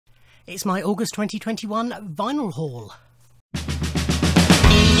It's my August 2021 vinyl haul.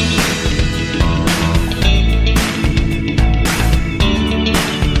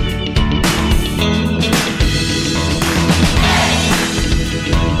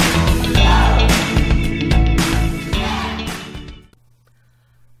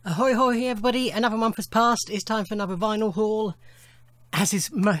 Ahoy hoy everybody, another month has passed, it's time for another vinyl haul. As is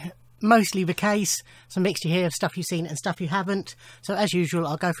mostly the case, some mixture here of stuff you've seen and stuff you haven't. So as usual,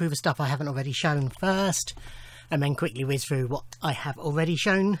 I'll go through the stuff I haven't already shown first, and then quickly whiz through what I have already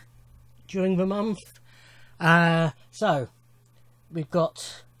shown during the month. So, we've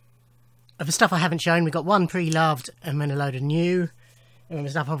got, of the stuff I haven't shown, we've got one pre-loved and then a load of new. And then the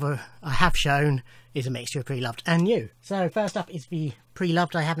stuff I have shown is a mixture of pre-loved and new. So first up is the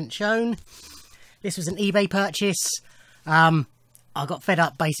pre-loved I haven't shown. This was an eBay purchase. I got fed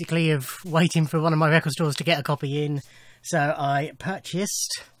up basically of waiting for one of my record stores to get a copy in, so I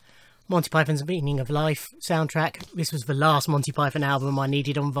purchased Monty Python's Meaning of Life soundtrack. This was the last Monty Python album I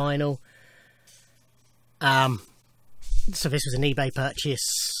needed on vinyl. So this was an eBay purchase,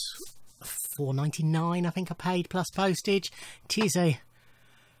 $4.99 I think I paid plus postage. It is a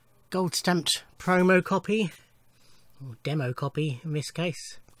gold stamped promo copy, or demo copy in this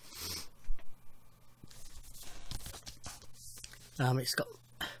case. It's got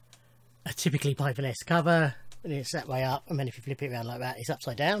a typically Python-esque cover, and it's that way up, and then if you flip it around like that, it's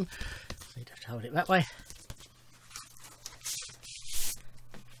upside down. So you'd have to hold it that way.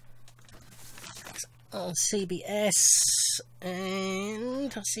 It's on CBS,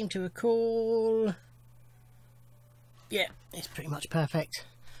 and I seem to recall, yeah, it's pretty much perfect.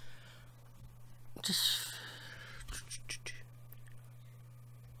 Just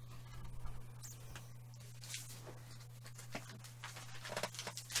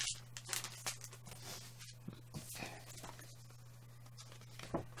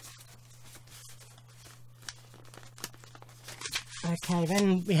okay,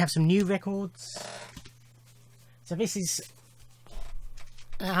 then we have some new records. So this is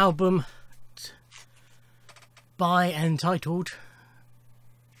an album by and titled,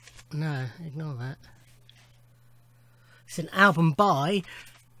 no, ignore that. It's an album by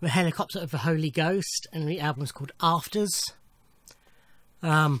The Helicopter of the Holy Ghost, and the album's called Afters.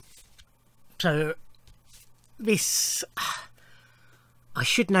 So this, I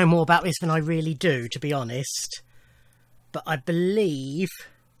should know more about this than I really do, to be honest. But I believe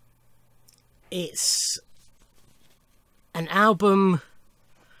it's an album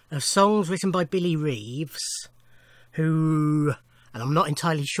of songs written by Billy Reeves, who, and I'm not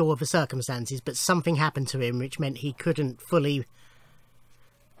entirely sure of the circumstances, but something happened to him which meant he couldn't fully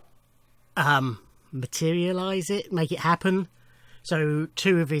materialise it, make it happen. So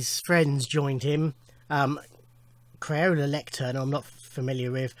two of his friends joined him. Crayola Lectern, I'm not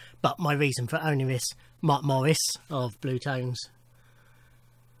familiar with, but my reason for owning this, Mark Morris of Blue Tones,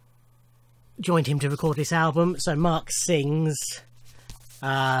 joined him to record this album. So Mark sings,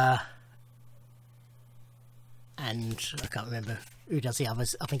 and I can't remember who does the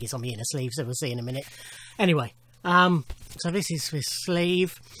others. I think it's on the inner sleeve, so we'll see in a minute. Anyway, so this is his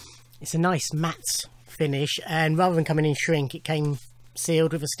sleeve. It's a nice matte finish, and rather than coming in shrink, it came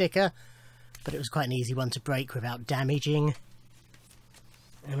sealed with a sticker, but it was quite an easy one to break without damaging.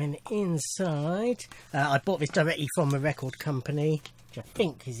 And then inside, I bought this directly from a record company, which I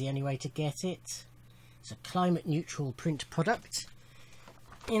think is the only way to get it. It's a climate neutral print product.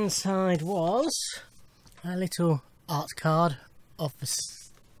 Inside was a little art card of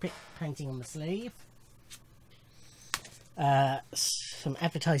the painting on the sleeve. Some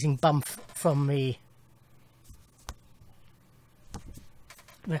advertising bump from the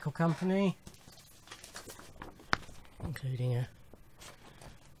record company, including a,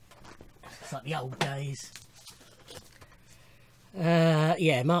 it's like the old days.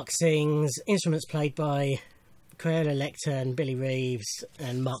 Yeah, Mark sings, instruments played by Crayola Lectern, Billy Reeves,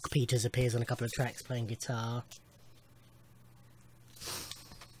 and Mark Peters appears on a couple of tracks playing guitar.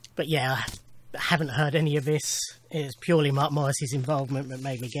 But yeah, I haven't heard any of this. It's purely Mark Morris's involvement that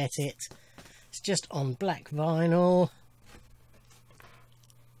made me get it. It's just on black vinyl.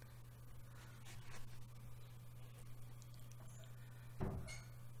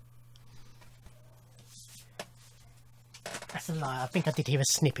 That's a lie, I think I did hear a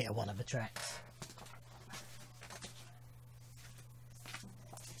snippet of one of the tracks.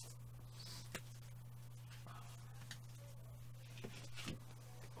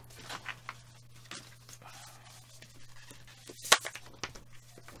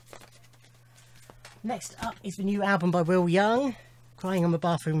 Next up is the new album by Will Young, Crying on the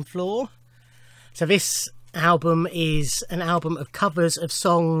Bathroom Floor. So this album is an album of covers of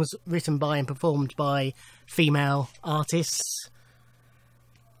songs written by and performed by female artists,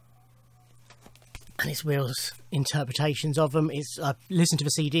 and it's Will's interpretations of them. I listened to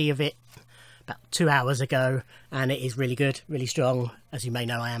the CD of it about 2 hours ago, and it is really good, really strong. As you may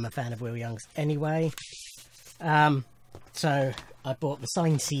know, I am a fan of Will Young's anyway. So I bought the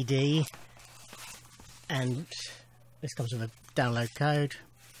signed CD, and this comes with a download code,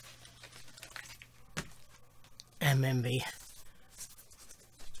 and then I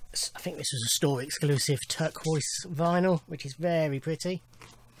think this was a store exclusive turquoise vinyl, which is very pretty.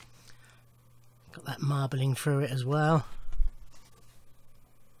 Got that marbling through it as well.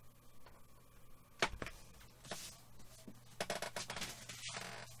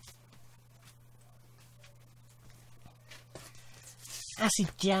 Acid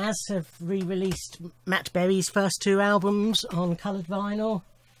Jazz have re-released Matt Berry's first 2 albums on coloured vinyl.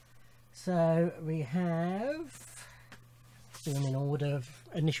 So we have, doing in order of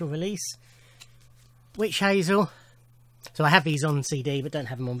initial release, Witch Hazel. So I have these on CD but don't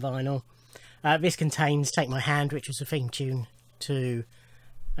have them on vinyl. This contains Take My Hand, which was the theme tune to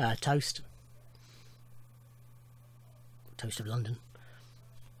Toast of London.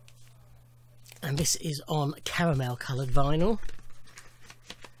 And this is on caramel coloured vinyl.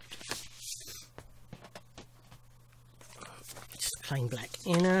 Plain black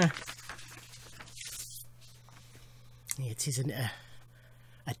inner. Yeah, it isn't a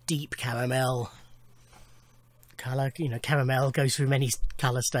deep caramel colour. You know, caramel goes through many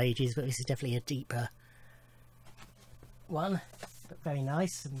colour stages, but this is definitely a deeper one, but very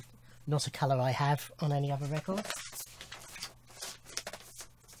nice, and not a colour I have on any other record.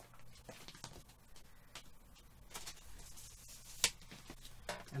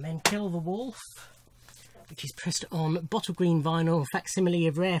 And then Kill the Wolf, which is pressed on bottle green vinyl, facsimile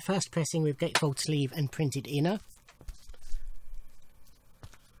of rare first pressing with gatefold sleeve and printed inner.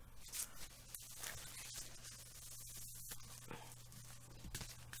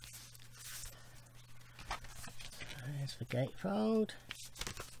 There's the gatefold.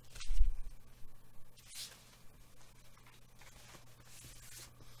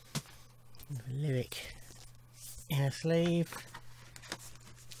 The lyric inner sleeve.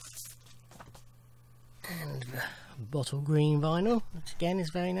 And the bottle green vinyl, which again is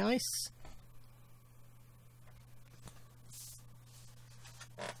very nice.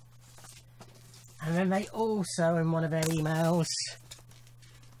 And then they also, in one of their emails,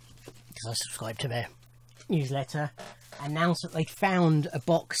 because I subscribe to their newsletter, announced that they found a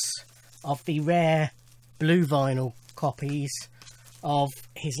box of the rare blue vinyl copies of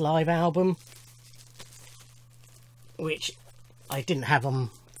his live album, which I didn't have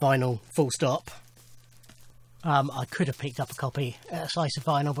on vinyl full stop. I could have picked up a copy, a slice of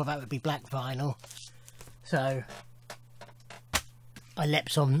vinyl, but that would be black vinyl. So I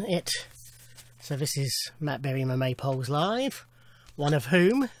leapt on it. So this is Matt Berry and the Maypoles live, one of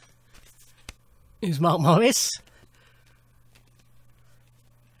whom is Mark Morris.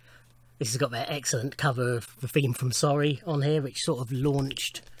 This has got that excellent cover of the theme from Sorry on here, which sort of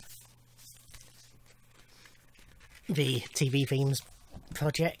launched the TV themes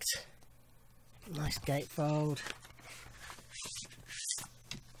project. Nice gatefold.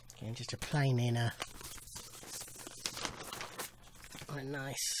 Again, just a plain inner. A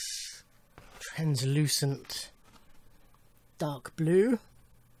nice translucent dark blue.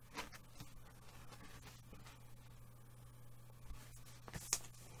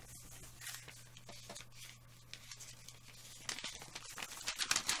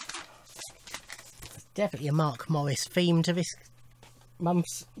 Definitely a Mark Morris theme to this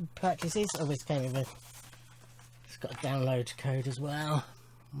month's purchases. Oh, this came with it's got a download code as well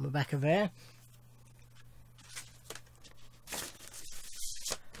on the back of there.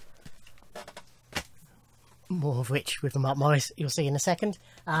 More of which with the Mark Morris you'll see in a second.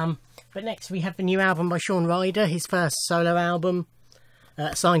 But next we have the new album by Shaun Ryder, his first solo album,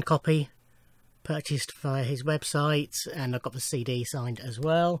 signed copy, purchased via his website, and I've got the CD signed as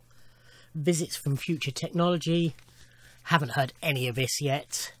well. Visits from Future Technology. Haven't heard any of this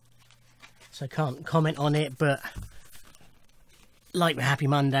yet, so can't comment on it, but like the Happy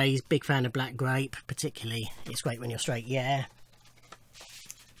Mondays, big fan of Black Grape, particularly It's Great When You're Straight, yeah.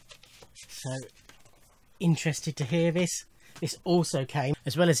 So interested to hear this. This also came,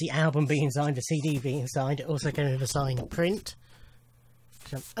 as well as the album being signed, the CD being signed, it also came with a signed print,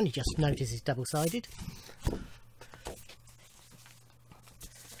 which I've only just noticed is double-sided.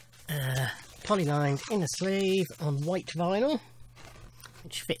 Polylined inner sleeve on white vinyl,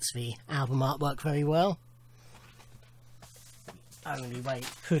 which fits the album artwork very well. Only way it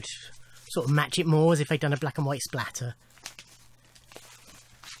could sort of match it more, as if they'd done a black and white splatter.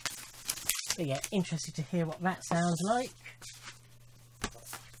 But yeah, interested to hear what that sounds like.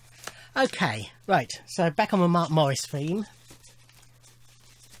 Okay, right, so back on the Mark Morris theme.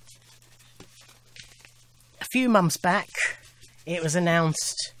 A few months back, it was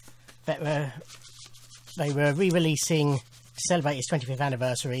announced that they were re-releasing, to celebrate its 25th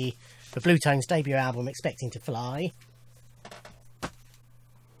anniversary, the Bluetones debut album, Expecting to Fly.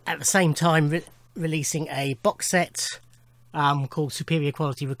 At the same time, releasing a box set called Superior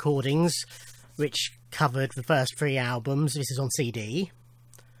Quality Recordings, which covered the first 3 albums. This is on CD.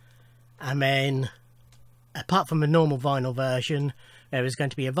 And then, apart from the normal vinyl version, there was going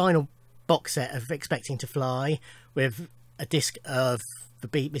to be a vinyl box set of Expecting to Fly with a disc of the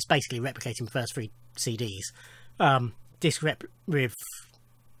beat. It's basically replicating the first 3 CDs. Disc rep with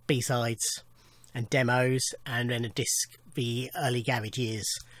B-sides and demos, and then a disc, the early Garage Years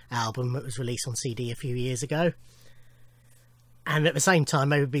album that was released on CD a few years ago. And at the same time,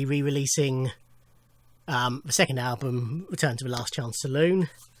 they would be re-releasing the second album, Return to the Last Chance Saloon.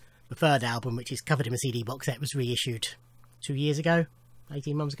 The third album, which is covered in a CD box set, was reissued 2 years ago,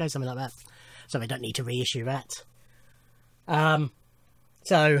 18 months ago, something like that. So they don't need to reissue that.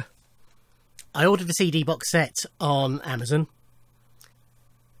 So I ordered the CD box set on Amazon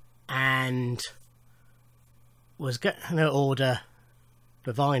and was going to order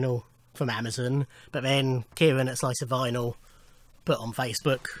the vinyl from Amazon, but then Kieran at Slice of Vinyl put on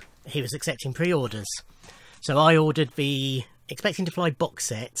Facebook he was accepting pre-orders. So I ordered the Expecting to Fly box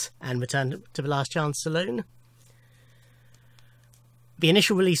set and Return to the Last Chance Saloon. The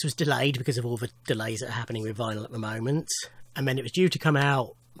initial release was delayed because of all the delays that are happening with vinyl at the moment, and then it was due to come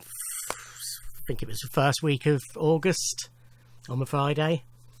out, I think it was the first week of August, on the Friday.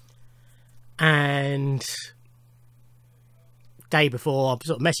 And day before, I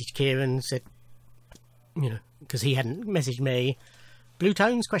sort of messaged Kieran and said, you know, because he hadn't messaged me,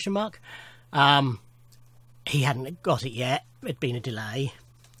 Bluetones, question mark. He hadn't got it yet. It'd been a delay.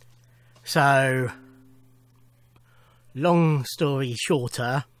 So, long story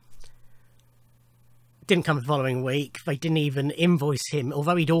shorter, didn't come the following week. They didn't even invoice him,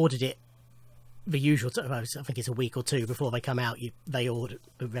 although he'd ordered it the usual time. I think it's a week or two before they come out. The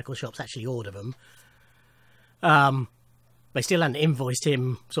record shops actually order them. They still hadn't invoiced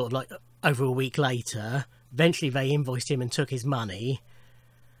him sort of like over a week later. Eventually they invoiced him and took his money.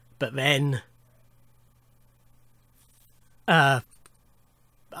 But then the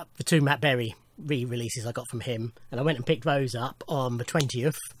 2 Matt Berry re-releases I got from him, and I went and picked those up on the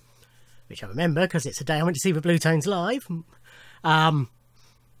 20th, which I remember because it's a day I went to see the Bluetones live.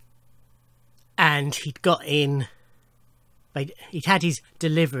 And he'd got in, he'd had his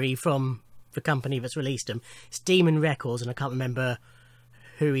delivery from the company that's released them. It's Demon Records, and I can't remember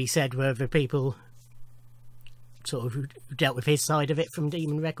who he said were the people sort of who dealt with his side of it from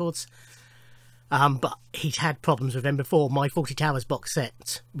Demon Records. But he'd had problems with them before. My 40 Towers box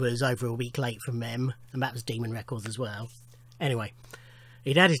set was over a week late from them, and that was Demon Records as well. Anyway,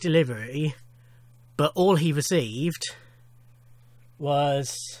 he'd had his delivery, but all he received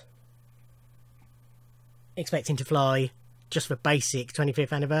was Expecting to Fly, just the basic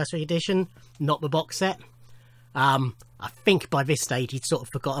 25th anniversary edition, not the box set. I think by this stage he'd sort of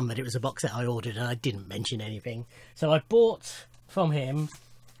forgotten that it was a box set I ordered, and I didn't mention anything. So I bought from him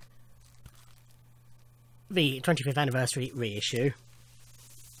the 25th anniversary reissue.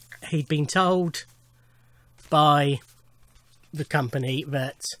 He'd been told by the company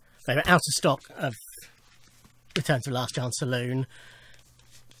that they were out of stock of Return to the Last Chance Saloon,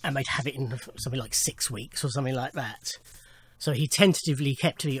 and they'd have it in something like 6 weeks or something like that. So he tentatively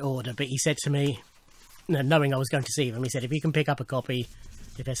kept the order, but he said to me, knowing I was going to see them, he said, if you can pick up a copy,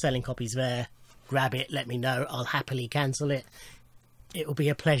 if they're selling copies there, grab it, let me know, I'll happily cancel it. It will be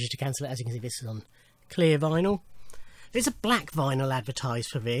a pleasure to cancel it. As you can see, this is on clear vinyl. There's a black vinyl advertised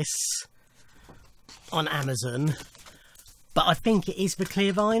for this on Amazon, but I think it is the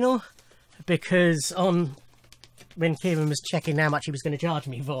clear vinyl, because when Kieran was checking how much he was going to charge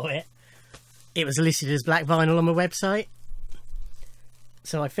me for it, it was listed as black vinyl on the website.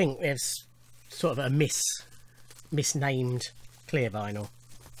 So I think there's sort of a misnamed clear vinyl,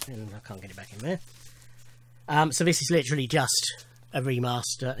 and I can't get it back in there. So this is literally just a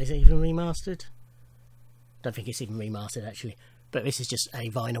remaster. Is it even remastered? Don't think it's even remastered actually, but this is just a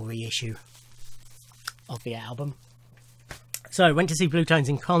vinyl reissue of the album. So I went to see Bluetones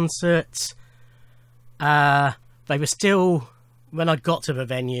in concert. They were still, when I got to the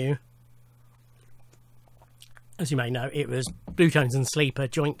venue, as you may know, it was Bluetones and Sleeper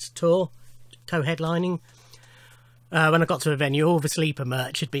joint tour, co-headlining. When I got to a venue, all the sleeper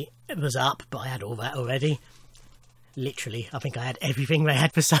merch was up, but I had all that already. Literally, I think I had everything they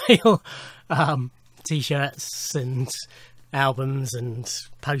had for sale. T-shirts and albums and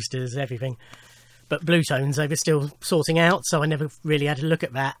posters, everything. But Bluetones, they were still sorting out, so I never really had a look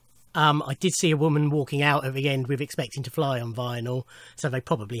at that. I did see a woman walking out at the end with Expecting to Fly on vinyl, so they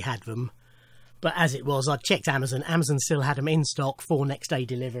probably had them. But as it was, I checked Amazon. Amazon still had them in stock for next day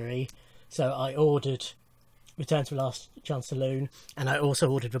delivery. So I ordered Return to the Last Chance Saloon, and I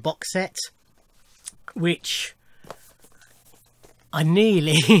also ordered the box set, which I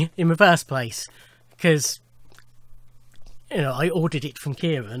nearly, in the first place, because, you know, I ordered it from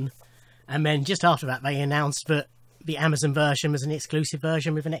Kieran, and then just after that they announced that the Amazon version was an exclusive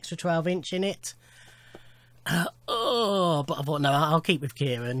version with an extra 12-inch in it. But I thought, no, I'll keep with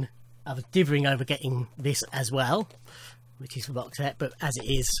Kieran. I was dithering over getting this as well, which is the box set, but as it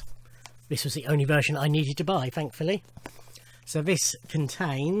is, this was the only version I needed to buy, thankfully. So this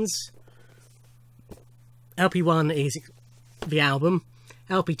contains... LP1 is the album,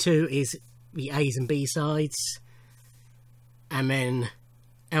 LP2 is the A's and B sides, and then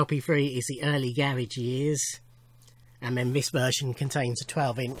LP3 is the early garage years, and then this version contains a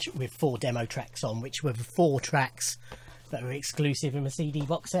 12-inch with 4 demo tracks on, which were the 4 tracks that were exclusive in the CD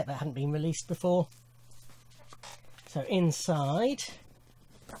box set that hadn't been released before. So inside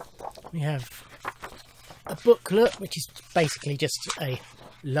we have a booklet, which is basically just a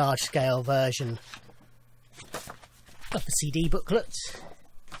large-scale version of the CD booklet.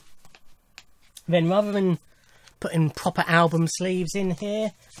 Then rather than putting proper album sleeves in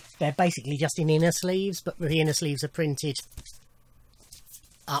here, they're basically just in inner sleeves, but the inner sleeves are printed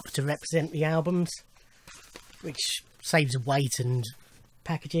up to represent the albums, which saves weight and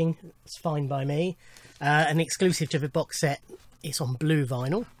packaging. It's fine by me. And exclusive to the box set, it's on blue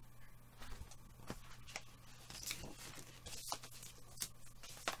vinyl.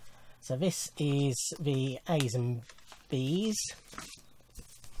 So this is the A's and B's.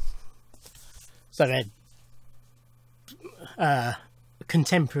 So they're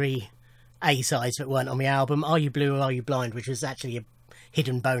contemporary A-sides that weren't on the album. Are You Blue or Are You Blind, which was actually a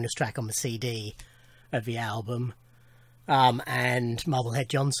hidden bonus track on the CD of the album. And Marblehead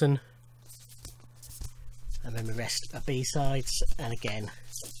Johnson. And then the rest are B-sides. And again,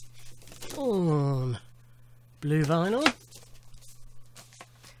 on blue vinyl.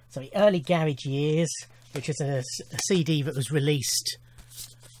 So the early garage years, which is a CD that was released,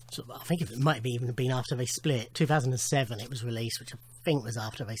 sort of, I think it might have even been after they split. 2007 it was released, which I think was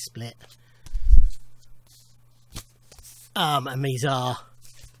after they split. And these are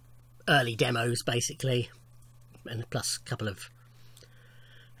early demos basically, and plus a couple of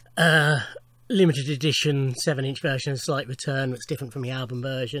limited edition 7-inch version of Slight Return that's different from the album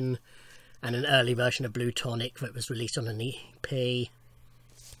version, and an early version of Blue Tonic that was released on an EP.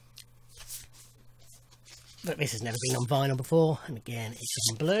 But this has never been on vinyl before, and again it's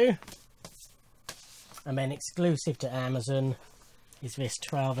on blue. And then exclusive to Amazon is this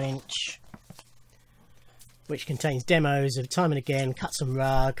 12-inch, which contains demos of Time and Again, Cut Some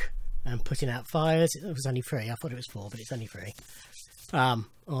Rug, and Putting Out Fires. It was only 3, I thought it was 4, but it's only 3. On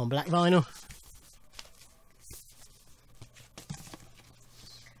black vinyl.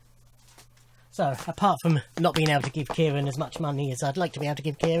 So, apart from not being able to give Kieran as much money as I'd like to be able to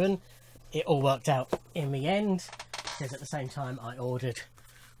give Kieran, it all worked out in the end, because at the same time I ordered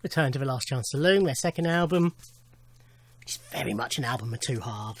Return to the Last Chance Saloon, their second album, which is very much an album of 2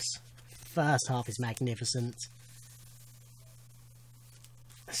 halves. First half is magnificent.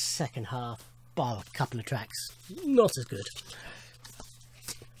 The second half, bar a couple of tracks, not as good.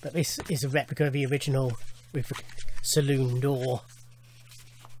 But this is a replica of the original with the saloon door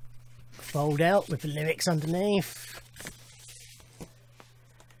fold out with the lyrics underneath.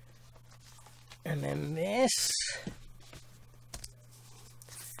 And then this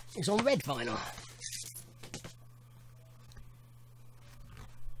is on red vinyl.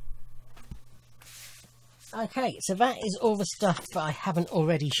 Okay, so that is all the stuff that I haven't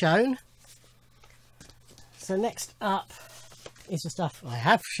already shown. So next up is the stuff I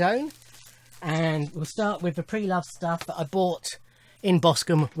have shown, and we'll start with the pre-loved stuff that I bought in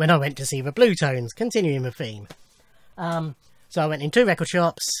Boscombe when I went to see the Bluetones, continuing the theme. So I went in 2 record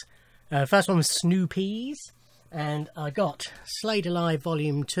shops. First one was Snoopy's, and I got Slayed Alive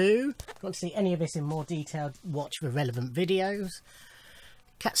Volume 2. If you want to see any of this in more detail, watch the relevant videos.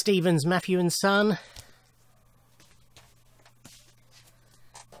 Cat Stevens, Matthew and Son.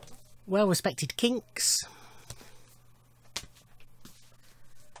 Well Respected Kinks.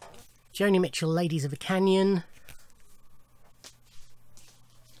 Joni Mitchell, Ladies of the Canyon.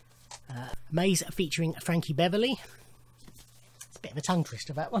 Maze featuring Frankie Beverly. Bit of a tongue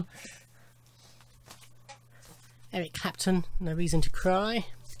twister, that one. Eric Clapton, No Reason to Cry.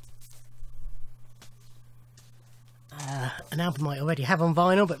 An album I already have on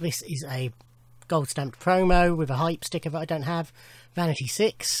vinyl, but this is a gold stamped promo with a hype sticker that I don't have. Vanity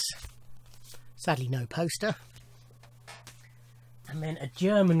 6. Sadly no poster. And then a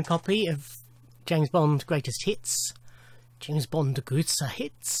German copy of James Bond Greatest Hits. James Bond Größte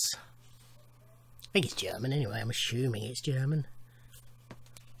Hits. I think it's German anyway, I'm assuming it's German.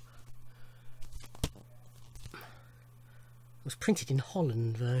 It was printed in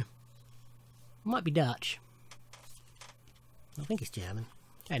Holland though. It might be Dutch. I think it's German.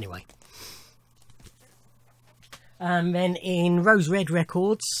 Anyway. And then in Rose Red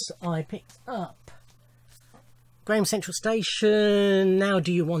Records I picked up Graham Central Station, Now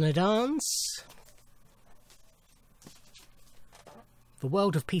Do You Wanna Dance? The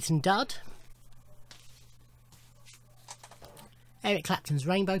World of Pete and Dud. Eric Clapton's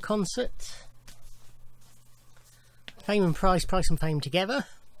Rainbow Concert. Fame and Price, Price and Fame Together.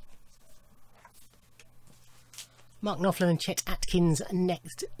 Mark Knopfler and Chet Atkins Neck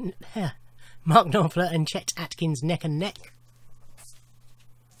and Neck.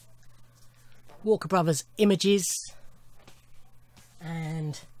 Walker Brothers Images.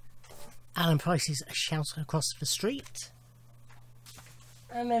 And Alan Price's Shout Across the Street.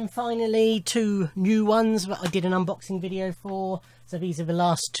 And then finally 2 new ones that I did an unboxing video for. So these are the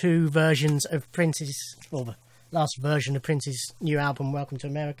last 2 versions of Prince's, or the last version of Prince's new album Welcome to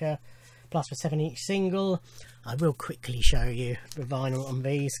America, plus the 7-inch single. I will quickly show you the vinyl on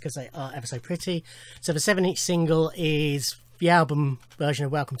these because they are ever so pretty. So the 7-inch single is the album version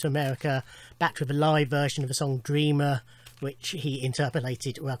of Welcome to America, backed with a live version of the song Dreamer, which he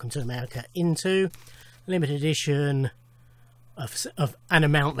interpolated Welcome to America into. Limited edition of an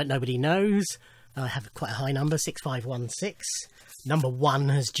amount that nobody knows. I have quite a high number, 6516. Number 1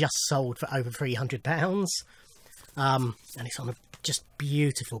 has just sold for over £300. And it's on a just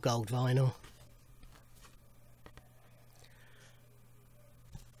beautiful gold vinyl.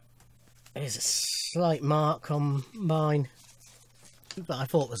 There's a slight mark on mine that I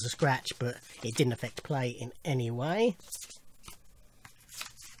thought was a scratch, but it didn't affect play in any way.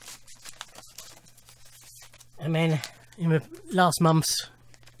 And then in the last month's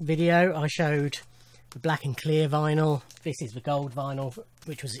video I showed the black and clear vinyl. This is the gold vinyl,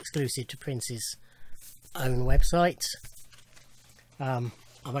 which was exclusive to Prince's own website. I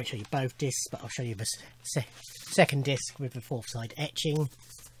won't show you both discs, but I'll show you the second disc with the 4th side etching.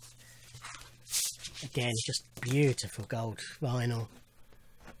 Again, just beautiful gold vinyl.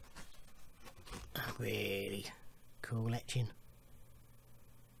 Really cool etching.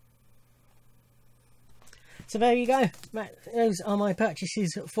 So there you go. Those are my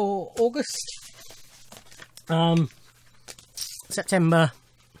purchases for August. September,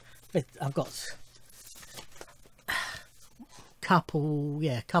 I've got couple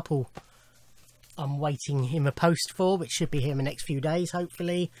I'm waiting in the post for, which should be here in the next few days,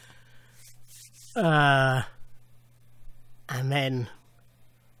 hopefully. And then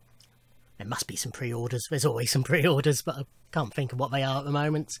there must be some pre-orders. There's always some pre-orders, but I can't think of what they are at the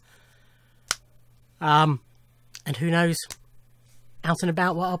moment. And who knows, out and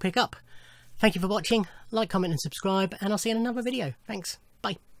about, what I'll pick up. Thank you for watching. Like, comment and subscribe, and I'll see you in another video. Thanks.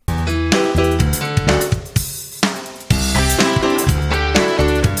 Bye.